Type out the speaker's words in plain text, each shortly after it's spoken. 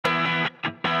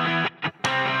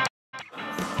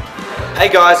Hey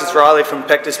guys, it's Riley from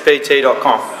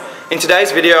PectusPT.com. In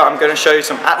today's video I'm going to show you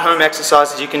some at-home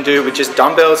exercises you can do with just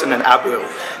dumbbells and an ab wheel.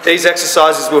 These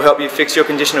exercises will help you fix your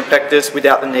condition of pectus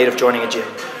without the need of joining a gym.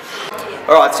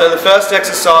 Alright, so the first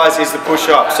exercise is the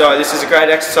push-up. So this is a great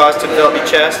exercise to develop your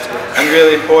chest and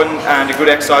really important and a good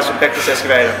exercise for Pectus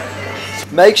Excavatum.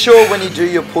 Make sure when you do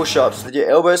your push-ups that your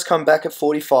elbows come back at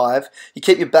 45, you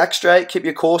keep your back straight, keep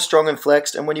your core strong and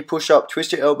flexed, and when you push up,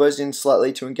 twist your elbows in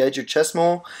slightly to engage your chest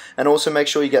more, and also make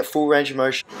sure you get full range of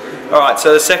motion. Alright,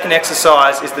 so the second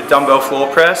exercise is the dumbbell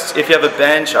floor press. If you have a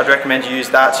bench, I'd recommend you use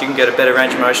that so you can get a better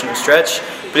range of motion and stretch,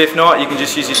 but if not, you can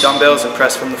just use your dumbbells and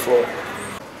press from the floor.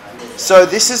 So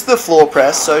this is the floor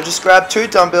press, so just grab 2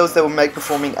 dumbbells that will make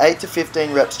performing 8 to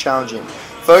 15 reps challenging.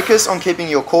 Focus on keeping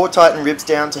your core tight and ribs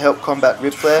down to help combat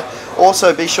rib flare.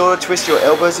 Also, be sure to twist your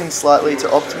elbows in slightly to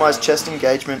optimize chest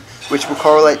engagement, which will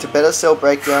correlate to better cell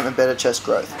breakdown and better chest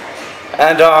growth.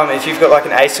 And if you've got like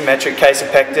an asymmetric case of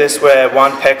pectus where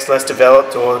one pec's less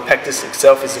developed or the pectus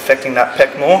itself is affecting that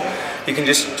pec more, you can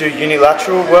just do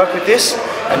unilateral work with this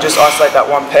and just isolate that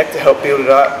one pec to help build it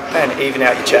up and even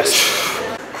out your chest.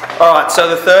 Alright, so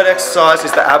the third exercise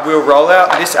is the ab wheel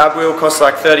rollout. This ab wheel costs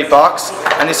like $30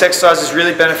 and this exercise is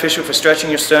really beneficial for stretching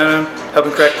your sternum,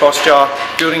 helping correct posture,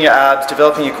 building your abs,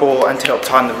 developing your core, and to help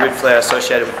tighten the rib flare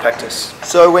associated with pectus.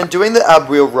 So when doing the ab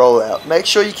wheel rollout, make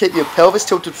sure you keep your pelvis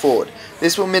tilted forward.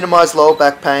 This will minimize lower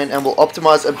back pain and will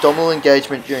optimize abdominal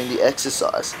engagement during the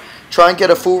exercise. Try and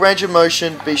get a full range of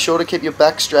motion, be sure to keep your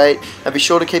back straight, and be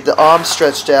sure to keep the arms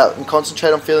stretched out and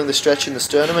concentrate on feeling the stretch in the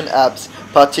sternum and abs,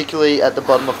 particularly at the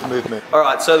bottom of the movement.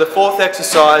 Alright, so the fourth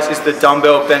exercise is the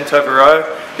dumbbell bent over row.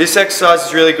 This exercise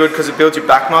is really good because it builds your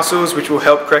back muscles, which will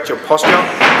help correct your posture,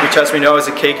 which as we know is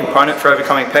a key component for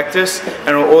overcoming pectus,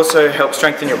 and it will also help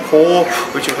strengthen your core,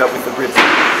 which will help with the ribs.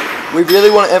 We really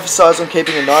want to emphasize on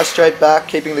keeping a nice straight back,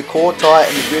 keeping the core tight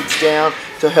and the ribs down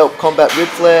to help combat rib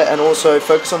flare, and also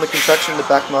focus on the contraction of the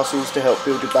back muscles to help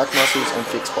build your back muscles and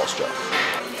fix posture.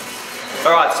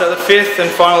 Alright, so the fifth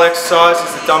and final exercise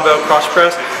is the dumbbell crush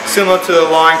press, similar to the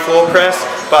lying floor press,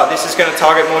 but this is going to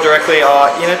target more directly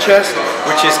our inner chest,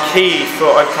 which is key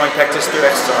for overcoming pectus through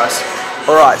exercise.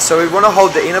 Alright, so we want to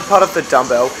hold the inner part of the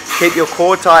dumbbell, keep your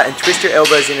core tight and twist your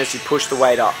elbows in as you push the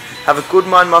weight up. Have a good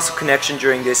mind-muscle connection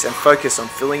during this and focus on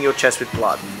filling your chest with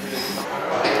blood.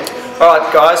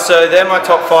 Alright guys, so they're my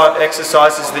top 5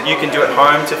 exercises that you can do at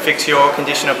home to fix your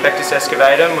condition of Pectus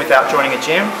Excavatum without joining a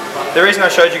gym. The reason I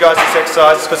showed you guys this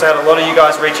exercise is because I had a lot of you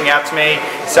guys reaching out to me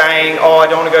saying, oh, I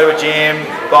don't want to go to a gym,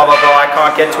 blah blah blah, I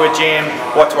can't get to a gym,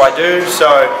 what do I do? So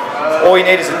all you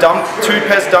need is 2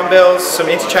 pairs of dumbbells, some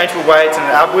interchangeable weights and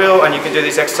an ab wheel, and you can do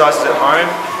these exercises at home.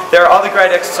 There are other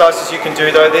great exercises you can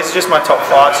do though. These are just my top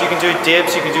 5. So you can do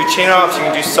dips, you can do chin-ups, you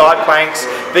can do side planks,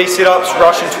 V sit-ups,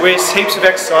 Russian twists, heaps of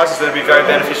exercises that will be very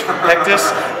beneficial for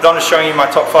pectus, but I'm just showing you my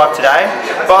top 5 today.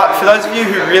 But for those of you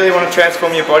who really want to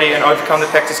transform your body and overcome the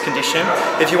pectus condition,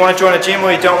 if you want to join a gym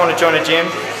or you don't want to join a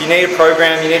gym, you need a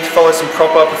program, you need to follow some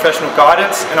proper professional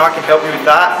guidance, and I can help you with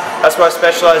that. That's what I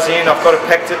specialise in. I've got a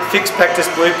fixed pectus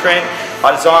blueprint.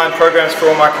 I design programs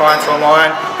for all my clients online,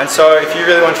 and so if you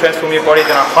really want to transform your body,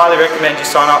 then I highly recommend you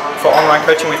sign up for online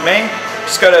coaching with me.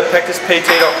 Just go to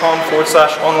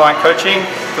PectusPT.com/online coaching.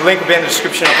 The link will be in the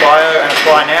description of bio and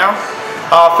apply now.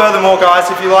 Furthermore guys,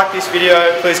 if you like this video,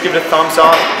 please give it a thumbs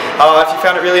up. If you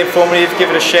found it really informative, give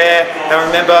it a share, and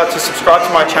remember to subscribe to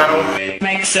my channel.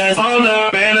 Makes us harder,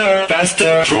 better,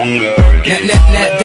 faster, stronger.